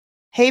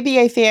Hey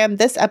BA fam,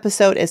 this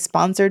episode is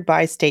sponsored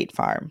by State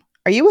Farm.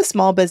 Are you a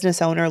small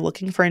business owner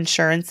looking for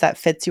insurance that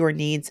fits your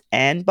needs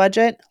and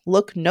budget?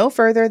 Look no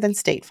further than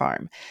State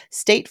Farm.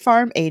 State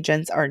Farm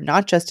agents are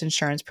not just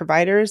insurance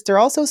providers, they're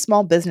also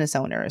small business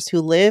owners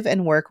who live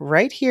and work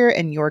right here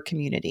in your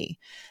community.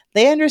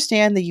 They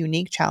understand the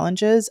unique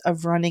challenges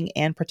of running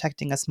and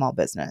protecting a small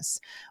business.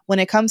 When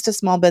it comes to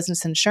small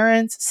business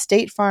insurance,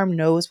 State Farm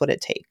knows what it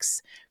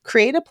takes.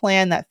 Create a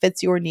plan that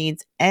fits your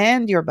needs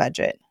and your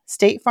budget.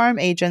 State Farm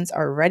agents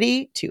are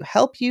ready to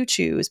help you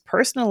choose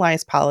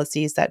personalized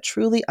policies that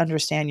truly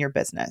understand your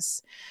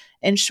business.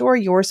 Insure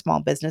your small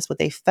business with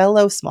a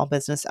fellow small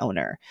business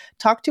owner.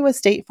 Talk to a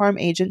State Farm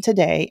agent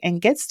today and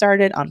get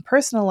started on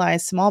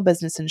personalized small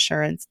business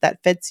insurance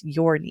that fits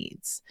your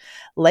needs.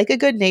 Like a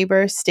good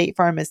neighbor, State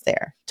Farm is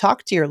there.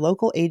 Talk to your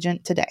local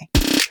agent today.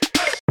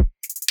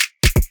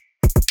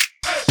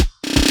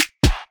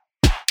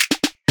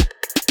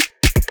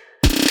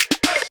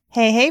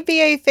 Hey,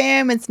 BA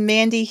fam, it's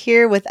Mandy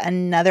here with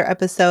another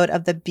episode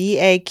of the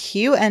BA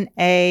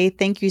Q&A.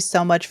 Thank you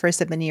so much for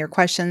submitting your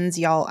questions,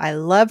 y'all. I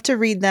love to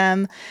read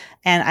them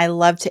and I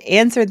love to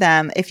answer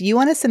them. If you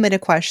want to submit a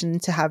question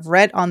to have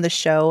read on the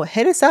show,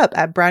 hit us up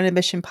at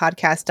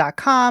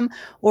brownambitionpodcast.com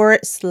or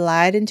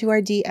slide into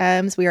our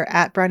DMs. We are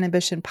at Brown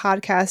Ambition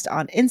Podcast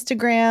on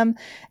Instagram,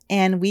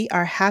 and we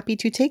are happy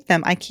to take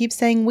them. I keep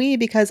saying we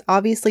because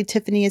obviously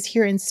Tiffany is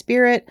here in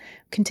spirit.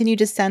 Continue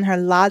to send her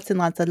lots and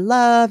lots of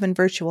love and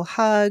virtual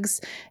hugs.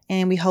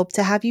 And we hope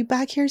to have you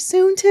back here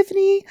soon,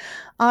 Tiffany.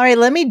 All right,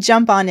 let me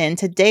jump on in.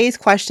 Today's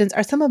questions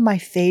are some of my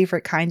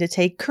favorite kind to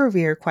take,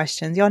 career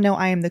questions. Y'all know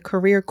I am the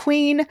career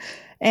queen.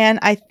 And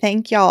I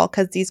thank y'all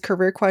because these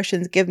career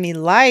questions give me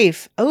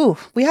life. Oh,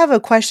 we have a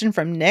question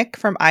from Nick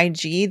from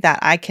IG that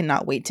I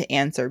cannot wait to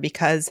answer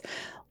because,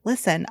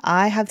 listen,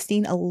 I have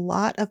seen a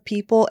lot of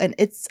people, and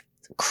it's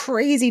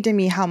crazy to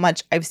me how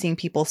much I've seen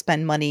people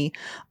spend money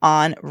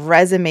on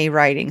resume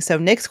writing. So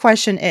Nick's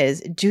question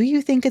is, do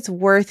you think it's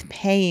worth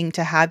paying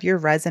to have your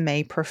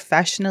resume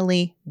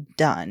professionally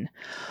done?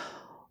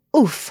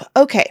 Oof.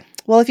 Okay.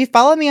 Well, if you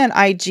follow me on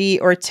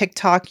IG or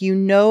TikTok, you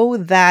know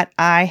that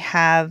I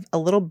have a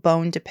little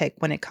bone to pick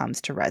when it comes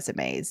to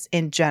resumes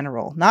in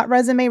general, not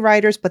resume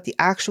writers, but the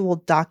actual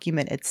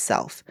document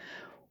itself.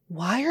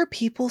 Why are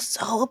people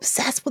so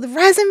obsessed with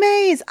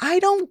resumes? I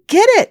don't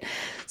get it.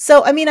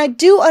 So, I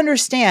do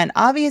understand.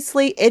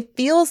 Obviously, it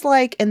feels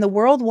like in the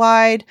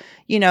worldwide,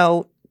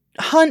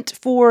 hunt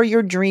for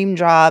your dream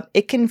job,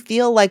 it can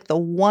feel like the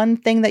one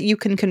thing that you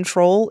can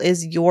control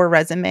is your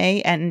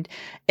resume. And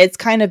it's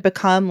kind of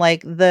become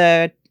like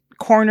the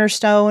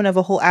cornerstone of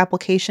a whole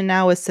application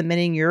now is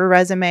submitting your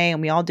resume,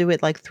 and we all do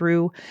it like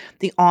through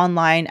the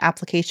online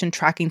application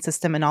tracking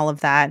system and all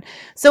of that.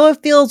 So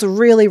it feels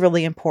really,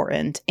 really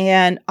important.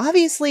 And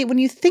obviously, when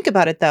you think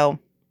about it though,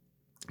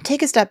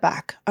 take a step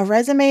back. A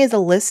resume is a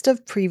list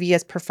of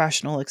previous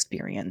professional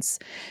experience.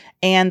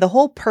 And the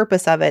whole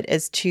purpose of it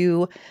is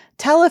to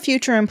tell a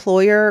future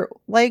employer,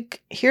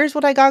 like, here's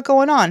what I got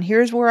going on.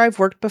 Here's where I've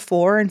worked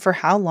before and for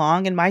how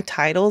long and my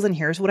titles, and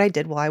here's what I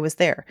did while I was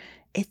there.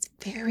 It's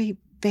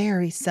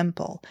very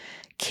simple.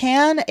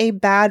 Can a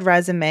bad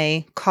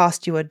resume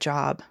cost you a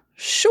job?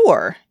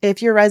 Sure.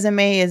 If your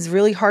resume is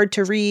really hard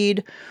to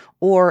read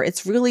or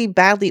it's really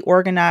badly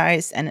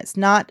organized and it's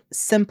not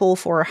simple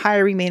for a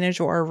hiring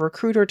manager or a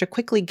recruiter to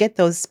quickly get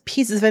those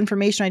pieces of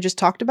information I just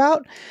talked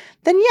about,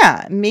 then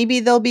yeah, maybe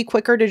they'll be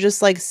quicker to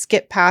just like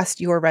skip past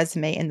your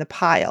resume in the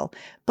pile.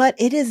 But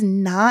it is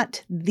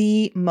not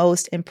the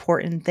most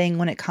important thing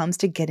when it comes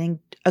to getting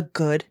a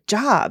good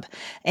job.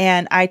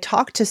 And I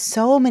talk to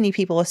so many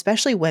people,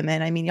 especially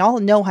women. Y'all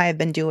know how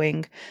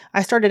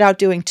I started out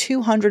doing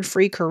 200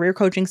 free career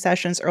coaching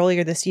sessions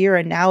earlier this year.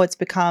 And now it's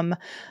become,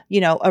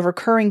 a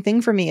recurring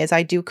thing for me as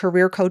I do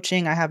career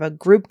coaching. I have a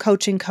group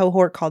coaching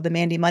cohort called the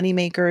Mandy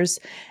Moneymakers.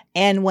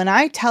 And when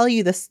I tell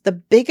you this, the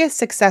biggest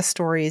success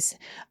stories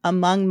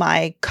among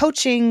my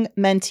coaching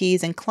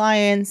mentees and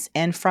clients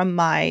and from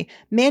my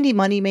Mandy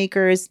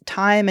Moneymakers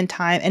time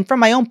and from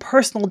my own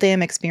personal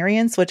damn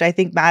experience, which I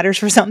think matters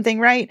for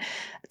something, right?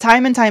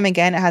 Time and time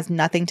again, it has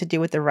nothing to do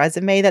with the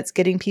resume that's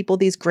getting people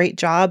these great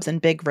jobs and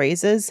big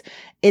raises.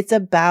 It's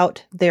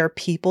about their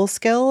people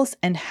skills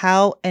and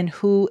how and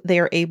who they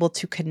are able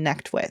to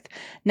connect with.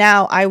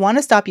 Now, I want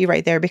to stop you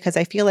right there because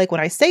I feel like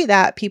when I say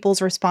that,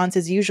 people's response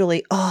is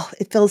usually, oh,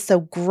 it feels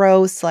so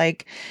gross.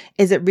 Like,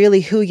 is it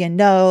really who you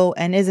know?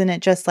 And isn't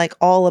it just like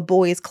all a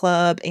boys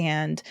club?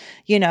 And,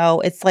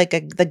 it's like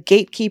the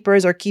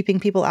gatekeepers are keeping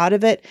people out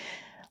of it.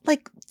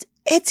 Like,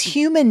 it's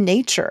human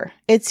nature.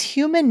 It's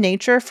human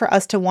nature for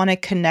us to want to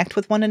connect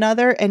with one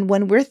another. And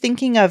when we're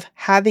thinking of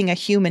having a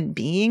human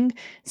being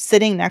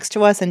sitting next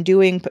to us and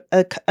doing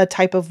a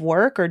type of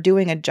work or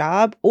doing a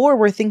job, or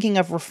we're thinking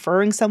of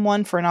referring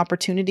someone for an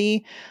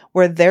opportunity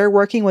where they're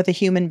working with a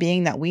human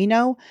being that we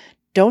know,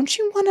 don't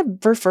you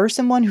want to refer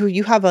someone who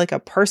you have like a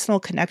personal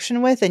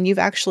connection with and you've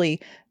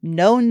actually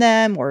known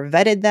them or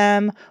vetted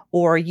them,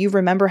 or you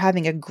remember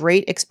having a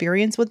great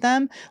experience with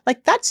them?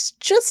 Like, that's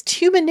just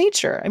human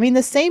nature. I mean,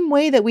 the same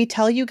way that we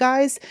tell you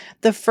guys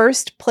the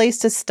first place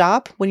to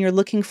stop when you're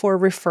looking for a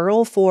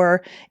referral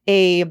for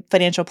a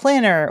financial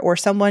planner or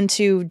someone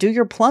to do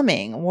your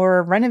plumbing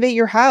or renovate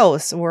your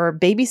house or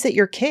babysit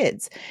your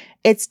kids,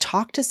 it's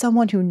talk to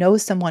someone who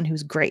knows someone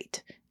who's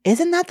great.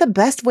 Isn't that the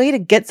best way to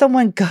get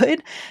someone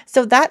good?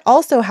 So that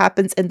also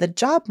happens in the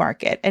job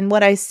market. And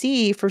what I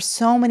see for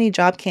so many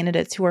job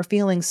candidates who are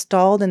feeling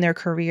stalled in their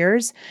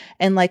careers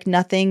and like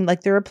nothing,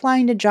 like they're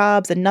applying to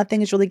jobs and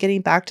nothing is really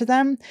getting back to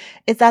them,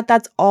 is that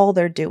that's all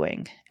they're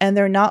doing. And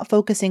they're not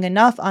focusing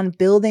enough on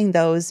building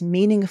those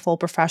meaningful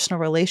professional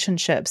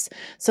relationships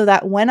so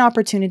that when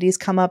opportunities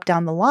come up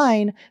down the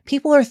line,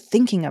 people are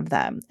thinking of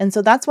them. And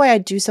so that's why I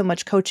do so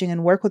much coaching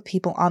and work with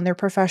people on their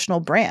professional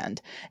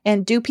brand.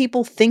 And do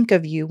people think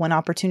of you when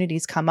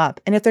opportunities come up?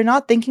 And if they're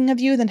not thinking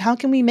of you, then how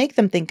can we make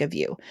them think of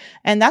you?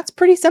 And that's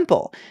pretty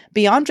simple.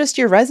 Beyond just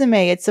your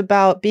resume, it's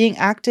about being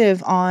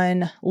active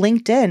on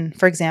LinkedIn,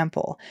 for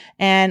example.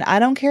 And I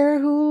don't care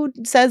who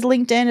says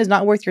LinkedIn is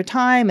not worth your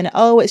time and,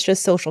 oh, it's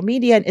just social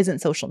media and isn't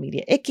social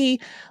media icky.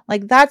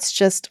 Like, that's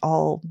just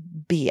all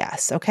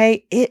BS,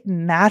 okay? It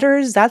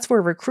matters. That's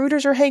where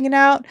recruiters are hanging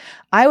out.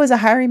 I was a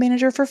hiring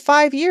manager for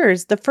 5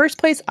 years. The first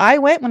place I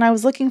went when I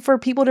was looking for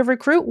people to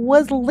recruit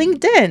was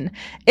LinkedIn.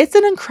 It's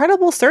an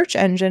incredible search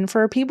engine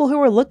for people who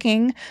are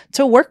looking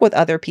to work with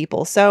other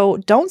people. So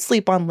don't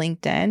sleep on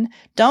LinkedIn.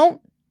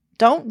 Don't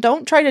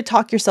try to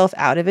talk yourself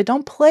out of it.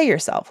 Don't play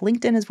yourself.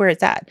 LinkedIn is where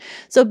it's at.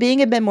 So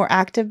being a bit more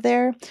active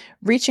there,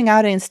 reaching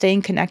out and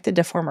staying connected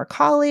to former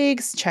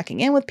colleagues, checking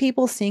in with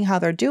people, seeing how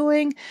they're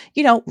doing,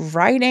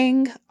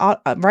 writing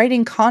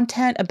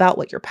content about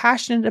what you're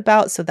passionate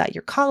about so that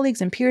your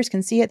colleagues and peers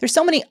can see it. There's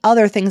so many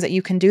other things that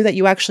you can do that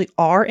you actually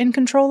are in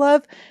control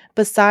of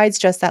besides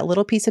just that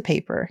little piece of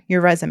paper, your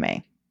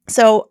resume.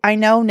 So I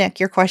know, Nick,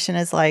 your question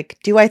is like,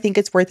 do I think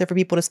it's worth it for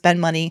people to spend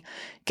money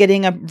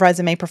getting a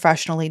resume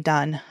professionally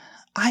done?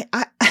 I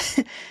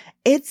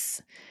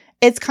it's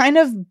kind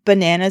of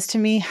bananas to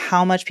me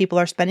how much people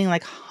are spending,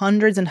 like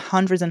hundreds and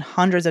hundreds and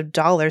hundreds of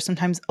dollars,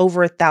 sometimes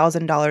over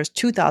 $1,000,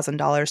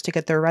 $2,000 to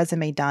get their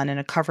resume done and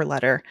a cover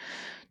letter.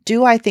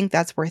 Do I think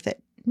that's worth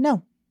it?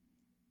 No,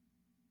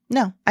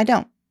 I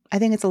don't. I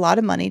think it's a lot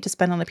of money to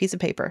spend on a piece of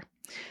paper.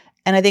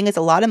 And I think it's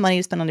a lot of money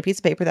to spend on a piece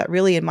of paper that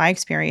really, in my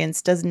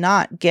experience,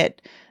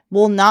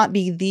 will not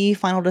be the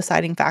final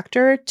deciding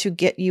factor to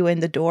get you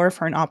in the door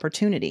for an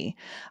opportunity.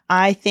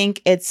 I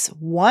think it's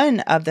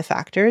one of the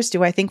factors.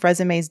 Do I think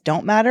resumes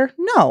don't matter?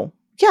 No.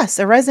 Yes,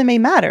 a resume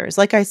matters.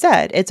 Like I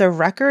said, it's a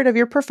record of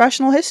your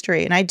professional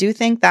history. And I do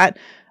think that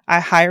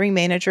hiring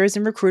managers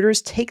and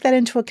recruiters take that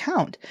into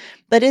account.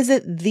 But is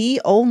it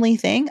the only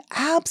thing?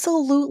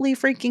 Absolutely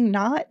freaking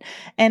not.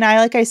 And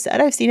like I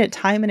said, I've seen it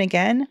time and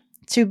again.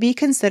 To be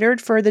considered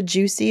for the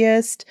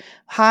juiciest,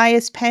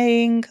 highest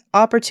paying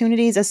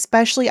opportunities,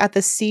 especially at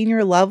the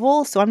senior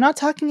level. So I'm not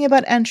talking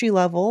about entry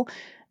level,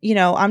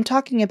 I'm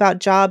talking about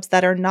jobs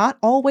that are not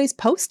always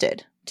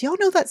posted. Do y'all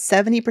know that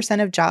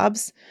 70% of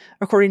jobs,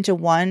 according to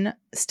one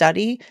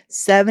study,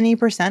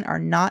 70% are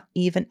not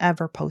even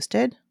ever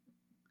posted?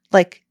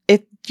 Like,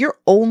 if you're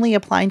only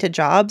applying to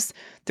jobs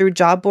through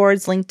job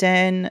boards,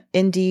 LinkedIn,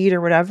 Indeed, or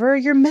whatever,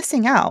 you're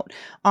missing out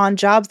on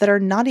jobs that are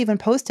not even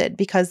posted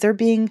because they're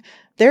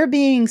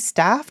being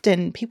staffed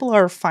and people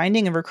are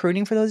finding and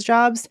recruiting for those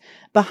jobs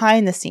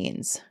behind the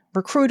scenes.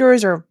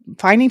 Recruiters are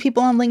finding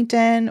people on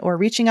LinkedIn or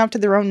reaching out to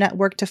their own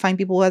network to find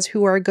people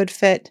who are a good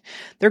fit.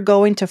 They're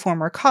going to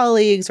former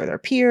colleagues or their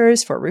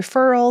peers for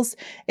referrals.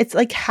 It's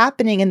like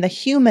happening in the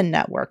human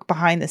network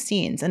behind the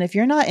scenes. And if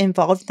you're not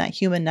involved in that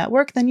human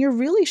network, then you're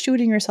really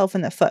shooting yourself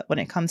in the foot when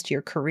it comes to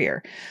your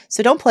career.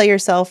 So don't play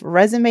yourself.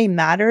 Resume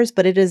matters,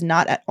 but it is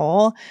not at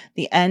all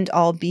the end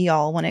all be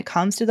all when it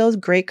comes to those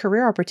great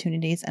career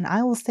opportunities. And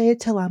I will say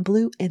it till I'm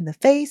blue in the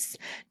face.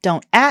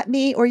 Don't at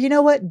me, or you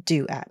know what?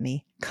 Do at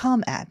me.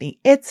 Come at me.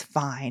 It's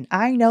fine.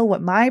 I know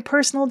what my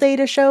personal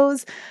data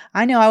shows.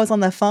 I know I was on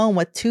the phone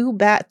with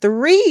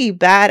three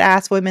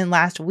badass women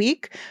last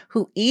week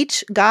who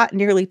each got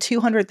nearly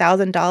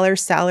 $200,000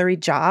 salary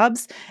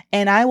jobs.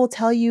 And I will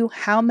tell you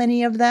how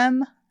many of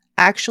them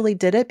actually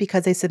did it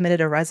because they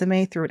submitted a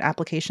resume through an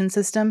application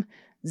system.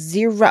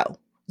 Zero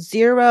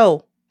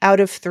out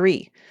of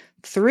 3.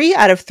 3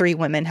 out of 3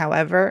 women,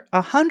 however,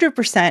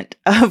 100%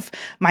 of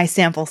my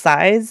sample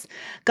size,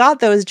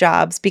 got those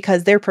jobs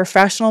because their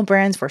professional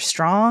brands were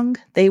strong.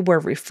 They were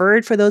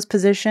referred for those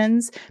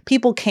positions.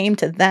 People came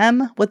to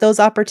them with those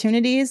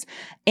opportunities,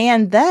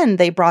 and then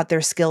they brought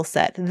their skill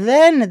set.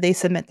 Then they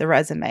submit the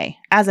resume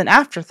as an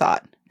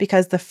afterthought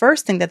because the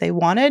first thing that they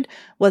wanted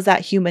was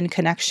that human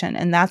connection.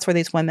 And that's where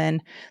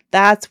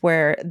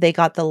they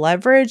got the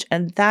leverage,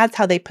 and that's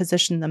how they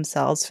positioned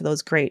themselves for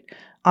those great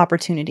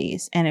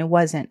opportunities. And it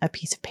wasn't a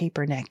piece of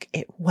paper, Nick.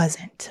 It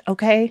wasn't.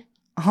 Okay.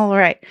 All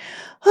right.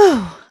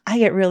 Whew. I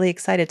get really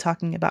excited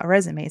talking about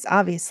resumes,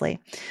 obviously.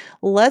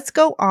 Let's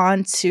go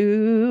on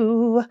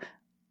to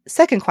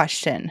second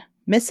question.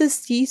 Mrs.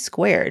 C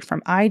Squared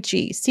from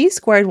IG. C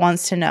Squared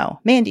wants to know,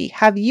 Mandy,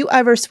 have you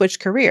ever switched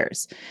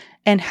careers?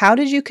 And how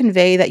did you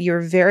convey that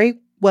you're very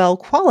well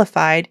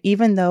qualified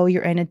even though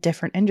you're in a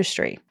different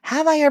industry?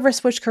 Have I ever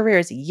switched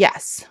careers?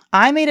 Yes.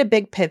 I made a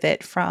big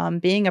pivot from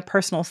being a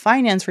personal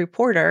finance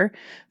reporter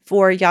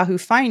for Yahoo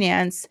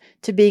Finance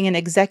to being an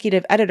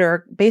executive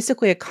editor,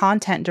 basically a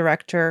content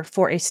director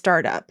for a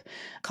startup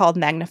called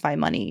Magnify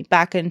Money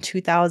back in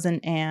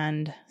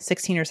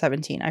 2016 or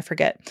 17, I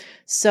forget.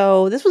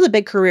 So this was a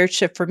big career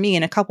shift for me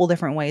in a couple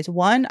different ways.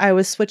 One, I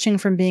was switching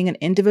from being an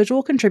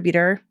individual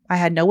contributor. I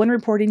had no one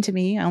reporting to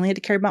me. I only had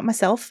to care about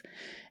myself.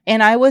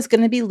 And I was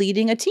going to be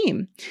leading a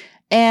team.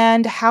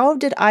 And how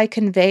did I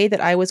convey that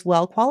I was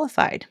well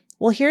qualified?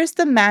 Well, here's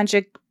the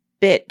magic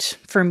bit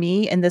for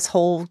me in this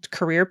whole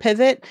career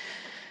pivot.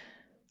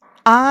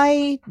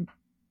 I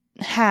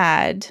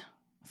had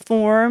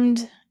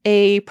formed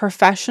a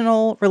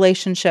professional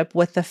relationship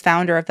with the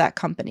founder of that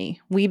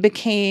company. We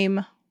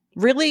became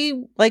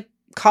really like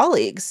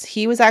colleagues.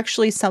 He was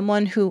actually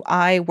someone who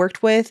I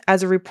worked with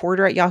as a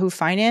reporter at Yahoo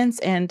Finance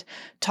and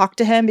talked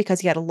to him because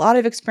he had a lot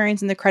of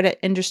experience in the credit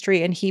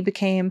industry, and he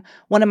became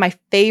one of my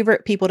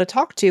favorite people to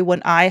talk to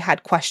when I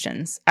had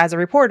questions as a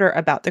reporter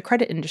about the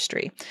credit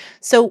industry.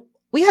 So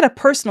we had a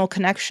personal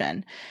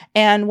connection.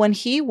 And when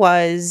he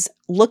was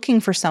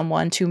looking for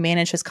someone to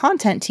manage his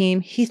content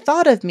team, he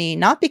thought of me,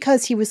 not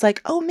because he was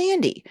like, oh,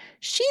 Mandy,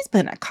 she's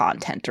been a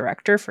content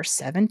director for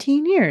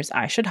 17 years.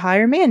 I should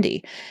hire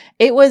Mandy.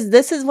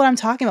 This is what I'm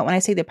talking about when I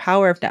say the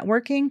power of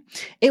networking.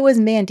 It was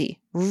Mandy.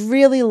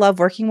 Really love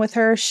working with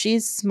her.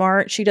 She's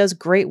smart. She does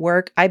great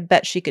work. I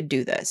bet she could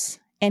do this.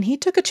 And he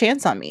took a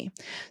chance on me.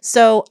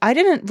 So I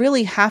didn't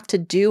really have to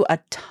do a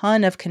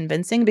ton of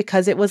convincing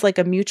because it was like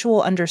a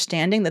mutual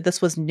understanding that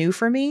this was new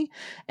for me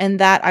and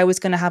that I was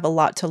going to have a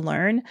lot to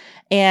learn.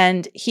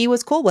 And he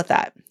was cool with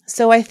that.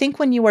 So I think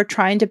when you are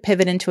trying to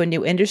pivot into a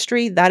new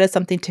industry, that is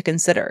something to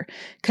consider.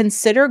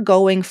 Consider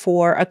going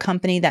for a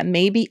company that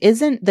maybe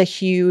isn't the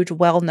huge,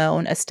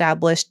 well-known,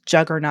 established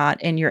juggernaut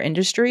in your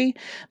industry,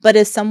 but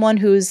is someone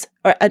who's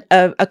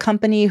a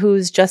company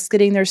who's just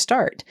getting their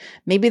start.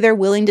 Maybe they're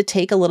willing to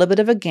take a little bit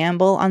of a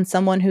gamble on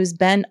someone who's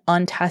been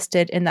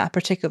untested in that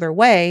particular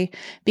way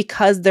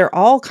because they're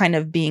all kind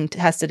of being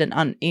tested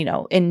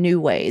in new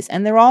ways,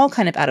 and they're all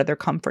kind of out of their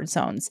comfort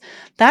zones.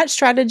 That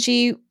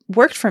strategy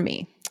worked for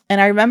me. And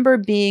I remember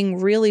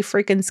being really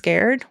freaking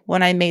scared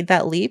when I made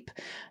that leap,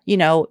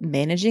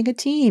 managing a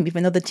team,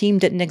 even though the team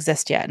didn't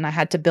exist yet and I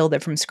had to build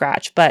it from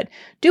scratch, but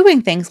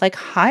doing things like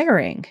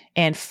hiring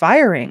and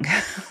firing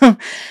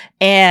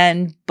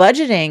and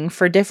budgeting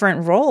for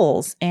different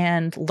roles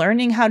and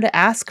learning how to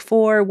ask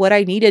for what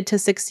I needed to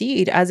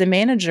succeed as a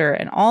manager,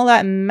 and all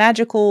that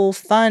magical,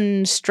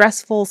 fun,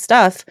 stressful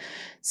stuff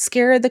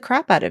scared the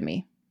crap out of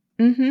me.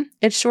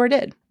 It sure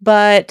did.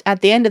 But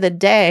at the end of the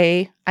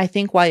day, I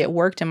think why it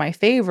worked in my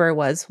favor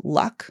was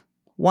luck.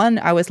 One,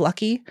 I was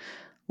lucky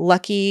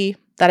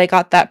that I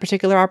got that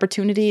particular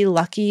opportunity,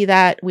 lucky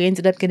that we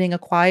ended up getting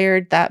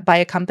acquired by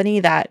a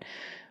company that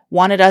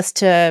wanted us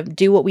to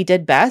do what we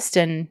did best,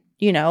 and,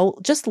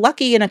 just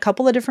lucky in a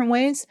couple of different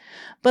ways,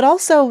 but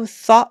also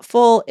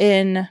thoughtful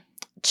in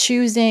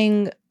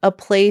choosing a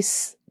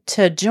place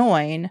to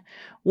join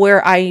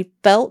where I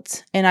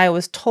felt and I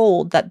was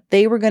told that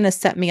they were going to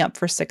set me up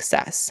for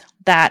success,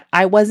 that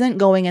I wasn't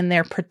going in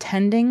there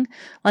pretending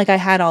like I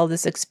had all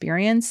this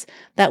experience,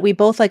 that we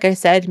both, like I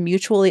said,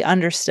 mutually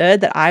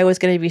understood that I was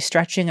going to be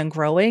stretching and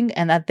growing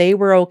and that they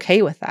were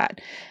okay with that.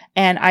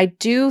 And I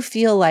do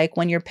feel like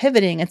when you're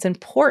pivoting, it's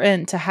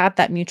important to have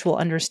that mutual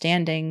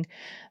understanding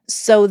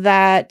so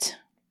that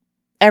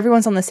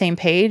everyone's on the same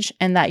page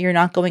and that you're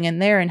not going in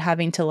there and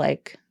having to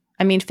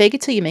fake it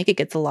till you make it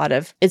gets a lot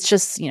of, it's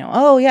just,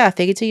 oh yeah,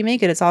 fake it till you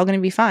make it. It's all going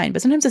to be fine.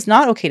 But sometimes it's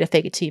not okay to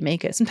fake it till you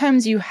make it.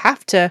 Sometimes you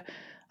have to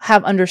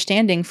have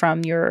understanding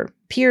from your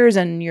peers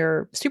and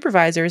your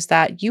supervisors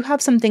that you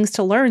have some things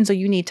to learn, so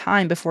you need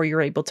time before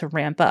you're able to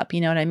ramp up.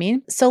 You know what I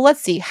mean? So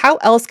let's see, how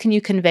else can you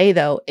convey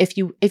though? If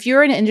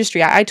you're in an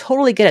industry, I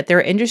totally get it. There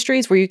are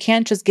industries where you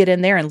can't just get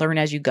in there and learn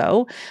as you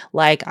go.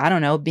 Like, I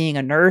don't know, being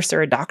a nurse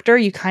or a doctor,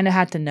 you kind of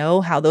had to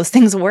know how those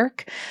things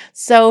work.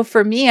 So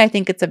for me, I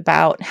think it's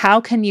about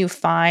how can you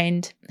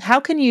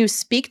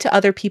speak to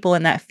other people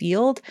in that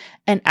field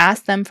and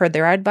ask them for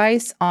their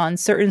advice on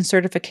certain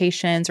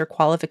certifications or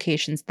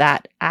qualifications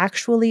that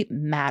actually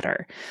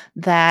matter,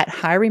 that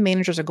hiring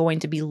managers are going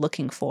to be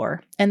looking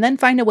for, and then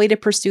find a way to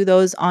pursue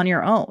those on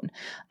your own.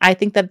 I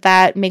think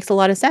that makes a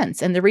lot of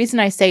sense. And the reason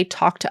I say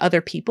talk to other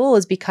people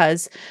is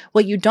because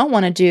what you don't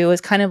want to do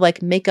is kind of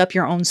like make up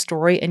your own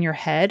story in your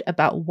head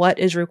about what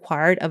is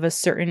required of a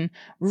certain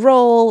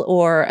role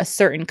or a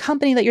certain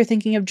company that you're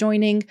thinking of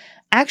joining.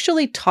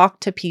 Actually talk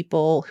to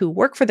people who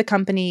work for the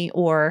company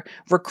or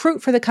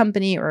recruit for the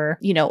company or,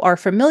 are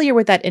familiar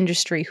with that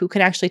industry, who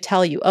can actually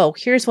tell you, oh,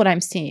 here's what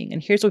I'm seeing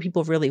and here's what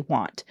people really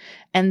want.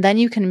 And then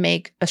you can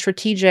make a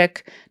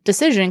strategic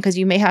decision, because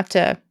you may have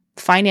to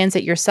finance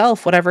it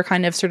yourself, whatever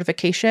kind of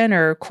certification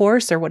or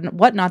course or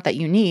whatnot that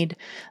you need,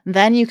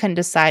 then you can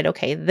decide,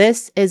 okay,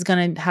 this is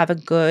going to have a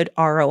good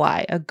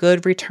ROI, a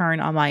good return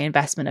on my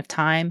investment of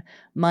time,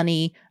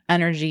 money,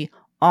 energy,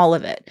 all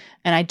of it.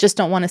 And I just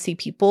don't want to see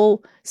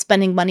people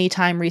spending money,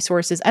 time,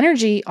 resources,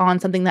 energy on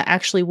something that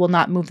actually will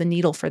not move the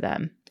needle for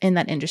them in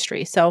that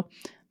industry. So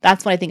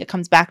that's what I think it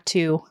comes back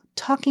to,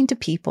 talking to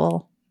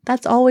people.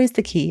 That's always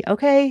the key.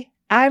 Okay.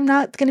 I'm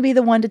not going to be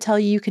the one to tell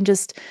you can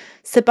just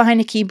sit behind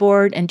a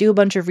keyboard and do a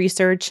bunch of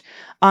research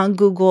on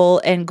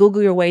Google and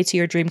Google your way to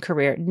your dream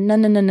career. No,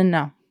 no, no, no,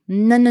 no.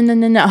 No, no, no,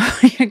 no, no.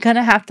 You're going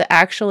to have to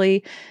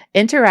actually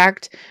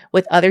interact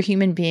with other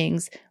human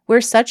beings.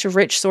 We're such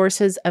rich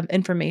sources of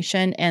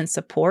information and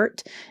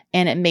support,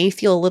 and it may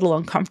feel a little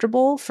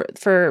uncomfortable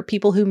for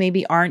people who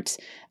maybe aren't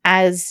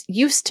as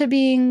used to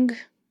being,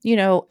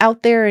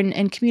 out there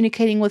and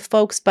communicating with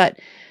folks. But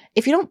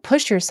if you don't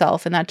push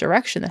yourself in that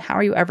direction, then how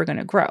are you ever going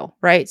to grow,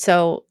 right?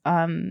 So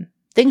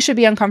things should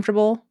be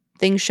uncomfortable.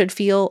 Things should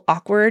feel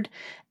awkward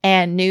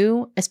and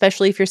new,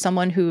 especially if you're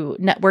someone who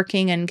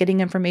networking and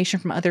getting information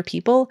from other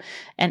people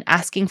and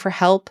asking for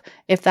help.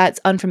 If that's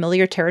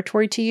unfamiliar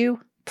territory to you,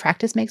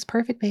 practice makes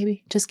perfect,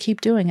 baby. Just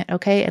keep doing it,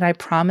 okay? And I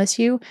promise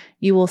you,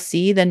 you will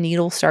see the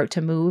needle start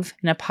to move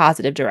in a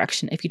positive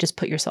direction if you just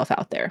put yourself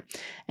out there.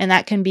 And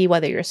that can be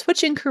whether you're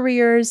switching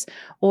careers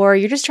or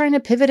you're just trying to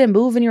pivot and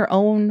move in your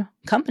own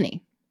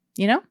company,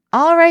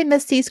 All right,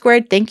 Miss C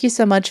Squared, thank you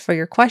so much for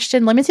your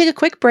question. Let me take a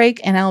quick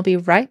break and I'll be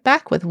right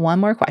back with one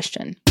more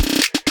question.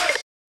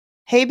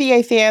 Hey,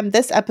 BA fam,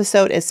 this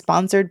episode is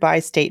sponsored by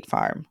State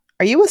Farm.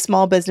 Are you a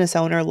small business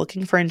owner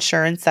looking for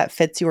insurance that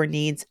fits your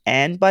needs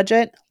and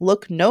budget?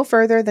 Look no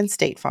further than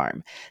State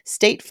Farm.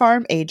 State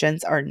Farm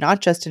agents are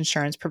not just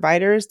insurance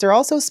providers, they're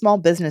also small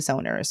business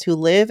owners who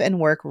live and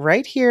work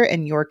right here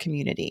in your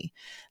community.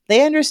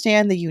 They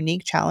understand the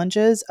unique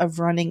challenges of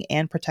running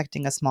and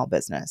protecting a small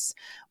business.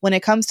 When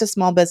it comes to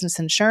small business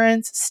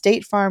insurance,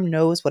 State Farm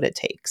knows what it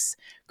takes.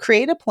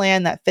 Create a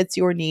plan that fits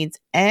your needs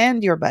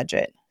and your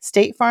budget.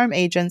 State Farm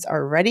agents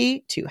are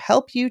ready to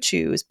help you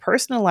choose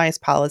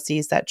personalized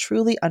policies that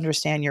truly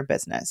understand your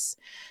business.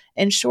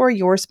 Insure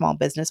your small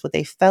business with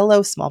a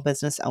fellow small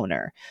business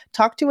owner.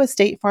 Talk to a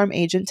State Farm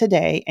agent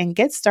today and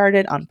get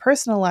started on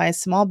personalized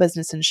small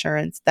business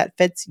insurance that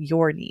fits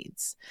your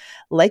needs.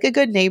 Like a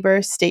good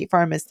neighbor, State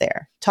Farm is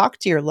there. Talk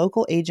to your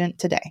local agent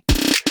today.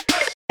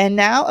 And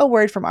now a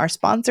word from our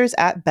sponsors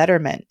at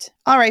Betterment.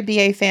 All right,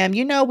 BA fam,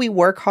 we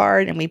work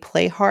hard and we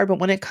play hard, but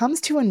when it comes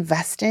to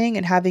investing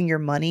and having your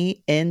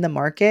money in the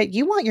market,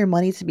 you want your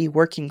money to be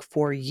working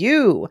for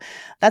you.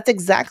 That's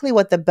exactly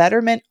what the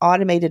Betterment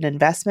automated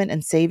investment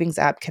and savings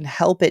app can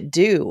help it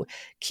do.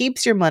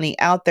 Keeps your money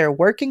out there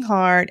working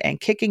hard and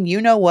kicking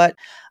what.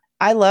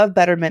 I love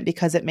Betterment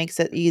because it makes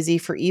it easy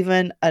for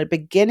even a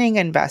beginning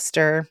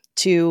investor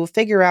to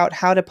figure out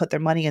how to put their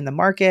money in the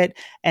market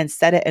and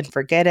set it and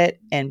forget it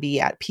and be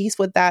at peace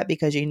with that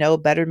because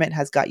Betterment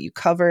has got you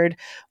covered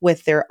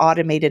with their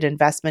automated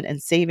investment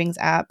and savings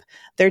app.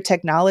 Their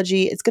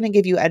technology is going to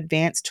give you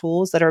advanced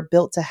tools that are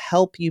built to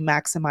help you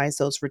maximize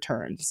those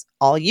returns.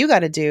 All you got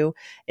to do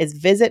is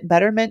visit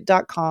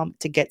betterment.com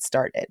to get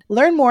started.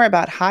 Learn more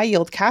about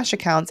high-yield cash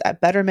accounts at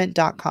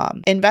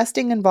betterment.com.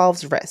 Investing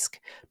involves risk.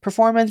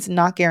 Performance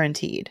not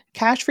guaranteed.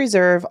 Cash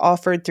reserve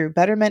offered through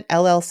Betterment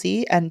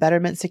LLC and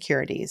Betterment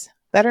Securities.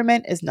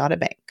 Betterment is not a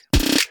bank.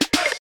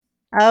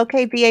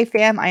 Okay, BA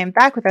fam, I am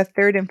back with a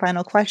third and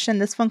final question.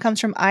 This one comes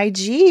from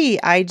IG.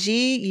 IG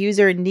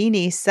user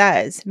Nini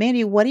says,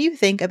 Mandy, what do you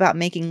think about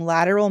making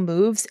lateral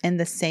moves in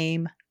the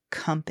same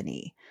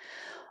company?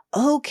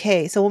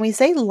 Okay, so when we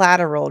say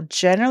lateral,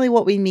 generally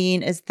what we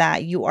mean is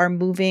that you are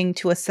moving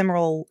to a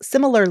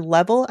similar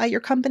level at your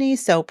company.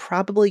 So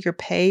probably your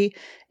pay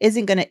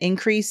isn't going to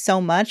increase so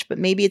much, but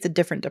maybe it's a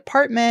different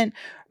department,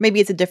 maybe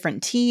it's a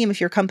different team.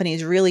 If your company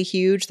is really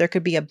huge, there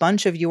could be a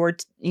bunch of your,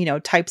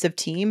 types of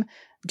team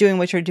doing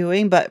what you're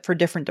doing, but for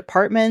different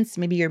departments.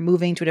 Maybe you're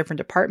moving to a different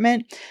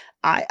department.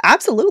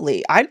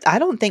 Absolutely. I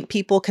don't think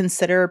people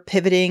consider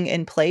pivoting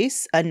in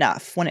place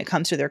enough when it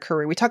comes to their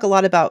career. We talk a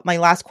lot about my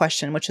last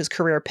question, which is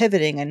career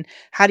pivoting and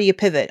how do you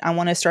pivot? I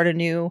want to start a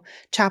new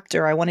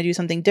chapter. I want to do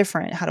something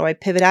different. How do I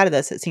pivot out of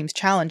this? It seems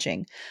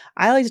challenging.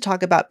 I like to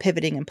talk about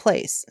pivoting in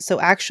place. So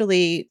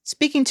actually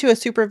speaking to a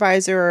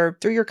supervisor or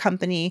through your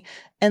company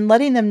and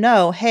letting them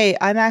know, hey,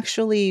 I'm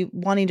actually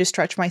wanting to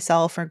stretch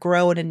myself or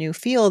grow in a new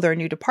field or a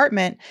new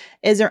department.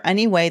 Is there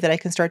any way that I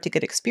can start to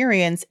get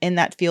experience in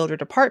that field or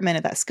department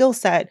or that skill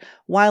set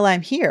while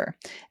I'm here?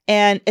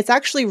 And it's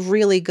actually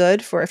really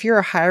good for if you're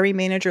a hiring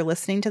manager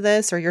listening to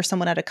this, or you're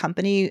someone at a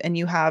company and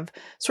you have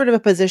sort of a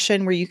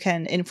position where you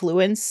can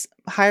influence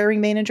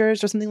hiring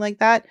managers or something like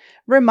that,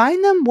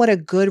 remind them what a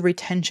good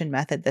retention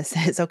method this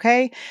is,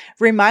 okay?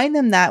 Remind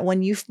them that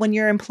when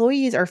your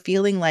employees are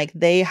feeling like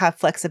they have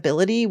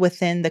flexibility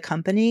within the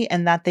company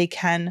and that they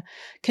can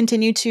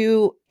continue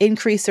to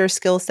increase their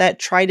skill set,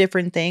 try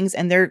different things,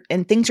 and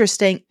things are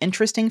staying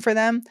interesting for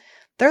them,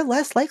 they're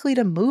less likely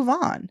to move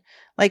on.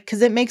 Like,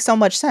 because it makes so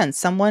much sense.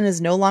 Someone is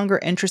no longer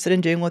interested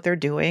in doing what they're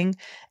doing.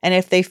 And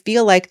if they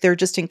feel like they're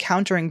just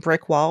encountering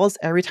brick walls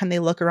every time they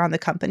look around the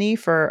company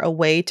for a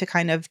way to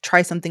kind of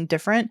try something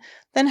different,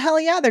 then hell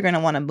yeah, they're going to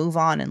want to move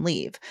on and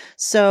leave.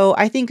 So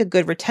I think a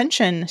good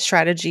retention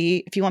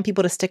strategy, if you want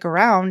people to stick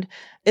around,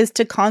 is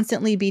to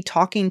constantly be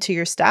talking to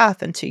your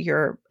staff and to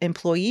your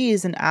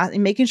employees and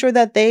making sure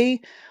that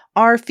they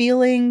are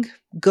feeling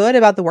good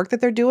about the work that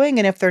they're doing.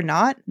 And if they're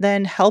not,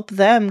 then help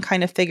them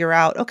kind of figure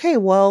out, okay,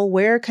 well,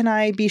 where can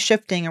I be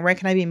shifting and where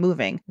can I be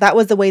moving? That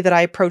was the way that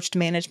I approached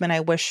management. I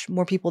wish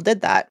more people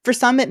did that. For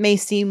some, it may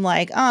seem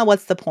like,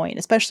 what's the point?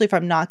 Especially if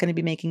I'm not going to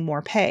be making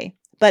more pay.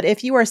 But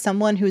if you are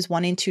someone who's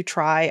wanting to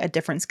try a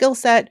different skill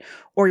set,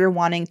 or you're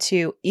wanting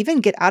to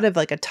even get out of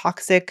like a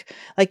toxic,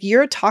 like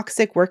your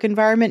toxic work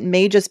environment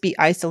may just be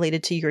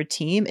isolated to your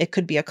team. It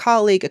could be a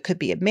colleague, it could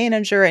be a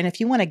manager. And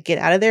if you want to get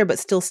out of there, but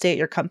still stay at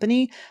your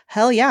company,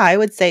 hell yeah, I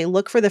would say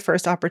look for the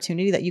first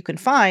opportunity that you can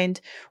find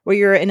where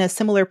you're in a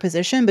similar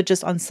position, but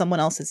just on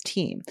someone else's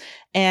team.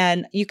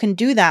 And you can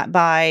do that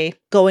by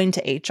going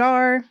to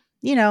HR.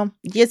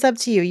 It's up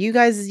to you. You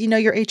guys,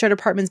 your HR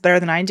department's better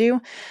than I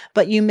do,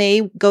 but you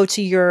may go to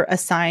your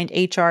assigned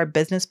HR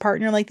business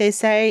partner, like they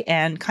say,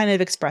 and kind of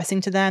expressing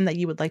to them that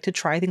you would like to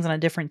try things on a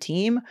different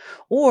team,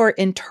 or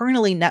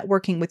internally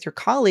networking with your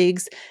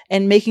colleagues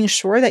and making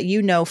sure that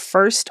you know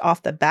first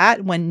off the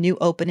bat when new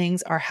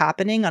openings are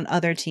happening on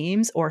other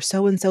teams, or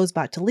so-and-so's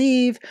about to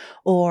leave,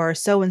 or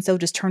so-and-so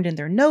just turned in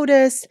their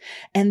notice.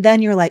 And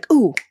then you're like,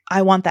 ooh,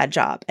 I want that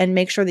job. And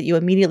make sure that you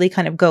immediately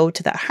kind of go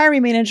to that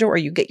hiring manager, or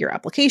you get your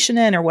application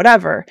in or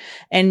whatever,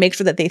 and make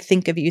sure that they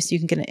think of you so you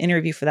can get an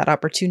interview for that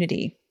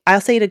opportunity. I'll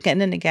say it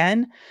again and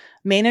again.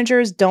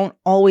 Managers don't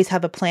always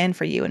have a plan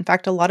for you. In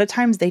fact, a lot of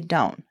times they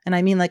don't. And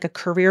I mean like a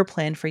career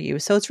plan for you.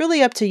 So it's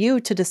really up to you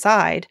to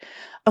decide,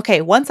 okay,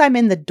 once I'm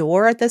in the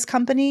door at this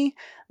company,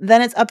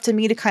 then it's up to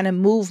me to kind of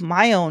move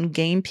my own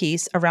game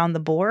piece around the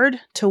board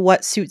to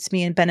what suits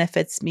me and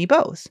benefits me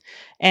both.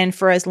 And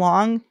for as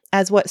long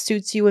as what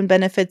suits you and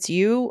benefits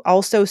you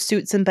also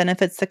suits and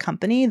benefits the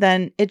company,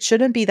 then it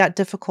shouldn't be that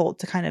difficult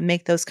to kind of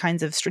make those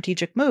kinds of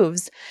strategic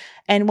moves.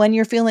 And when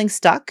you're feeling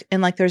stuck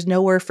and like there's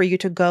nowhere for you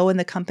to go in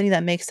the company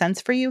that makes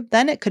sense for you,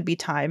 then it could be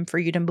time for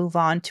you to move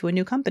on to a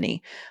new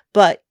company.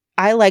 But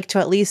I like to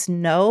at least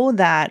know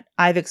that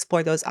I've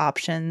explored those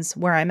options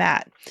where I'm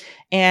at.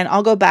 And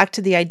I'll go back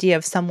to the idea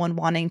of someone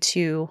wanting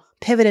to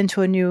pivot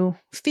into a new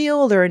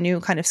field or a new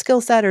kind of skill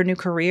set or new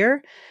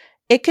career.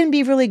 It can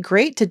be really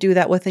great to do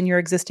that within your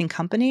existing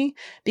company,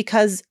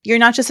 because you're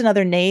not just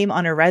another name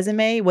on a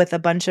resume with a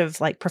bunch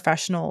of like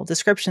professional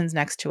descriptions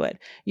next to it.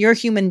 You're a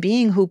human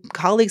being who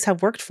colleagues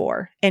have worked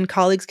for and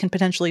colleagues can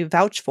potentially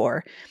vouch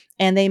for.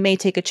 And they may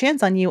take a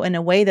chance on you in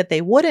a way that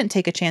they wouldn't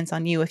take a chance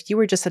on you if you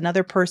were just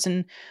another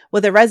person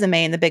with a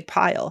resume in the big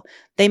pile.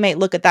 They might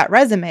look at that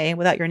resume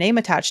without your name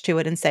attached to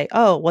it and say,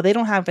 oh, well, they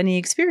don't have any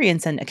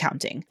experience in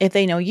accounting. If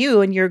they know you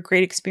and your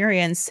great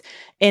experience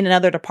in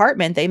another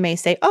department, they may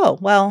say, oh,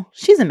 well,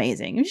 she's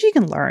amazing. She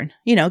can learn,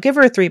 give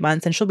her 3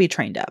 months and she'll be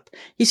trained up.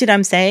 You see what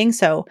I'm saying?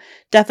 So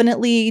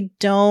definitely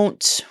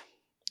don't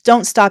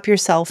stop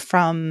yourself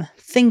from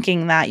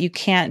thinking that you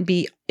can't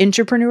be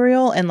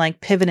entrepreneurial and like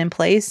pivot in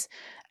place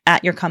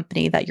at your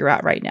company that you're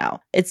at right now.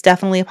 It's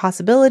definitely a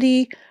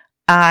possibility.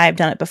 I've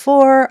done it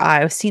before.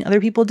 I've seen other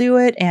people do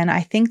it. And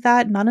I think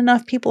that not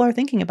enough people are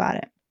thinking about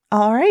it.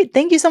 All right.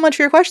 Thank you so much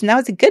for your question. That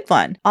was a good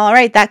one. All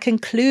right. That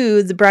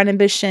concludes Brand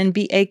Ambition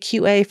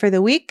BAQA for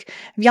the week.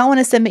 If y'all want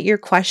to submit your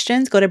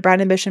questions, go to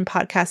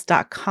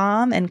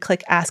brandambitionpodcast.com and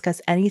click Ask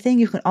Us Anything.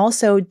 You can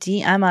also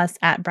DM us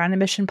at Brand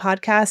Ambition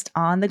Podcast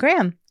on the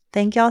gram.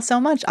 Thank y'all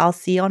so much. I'll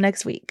see y'all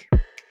next week.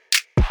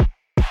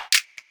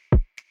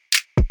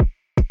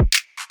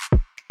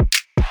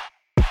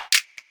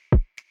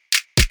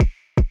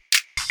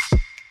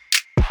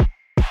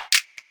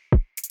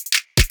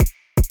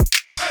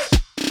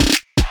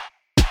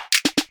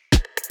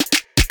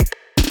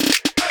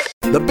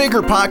 The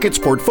Bigger Pockets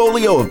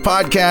portfolio of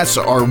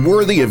podcasts are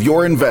worthy of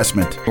your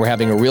investment. We're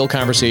having a real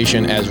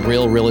conversation as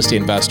real estate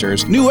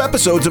investors. New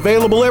episodes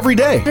available every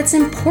day. It's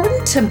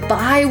important to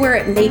buy where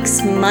it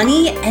makes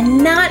money and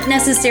not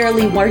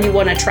necessarily where you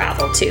want to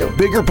travel to.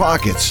 Bigger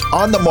Pockets,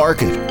 On the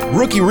Market,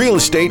 Rookie Real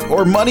Estate,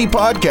 or Money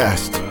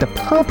Podcast. The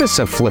purpose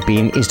of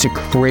flipping is to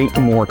create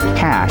more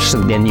cash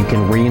so then you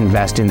can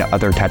reinvest into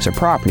other types of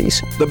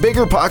properties. The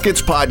Bigger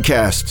Pockets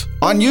Podcast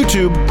on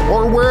YouTube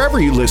or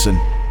wherever you listen.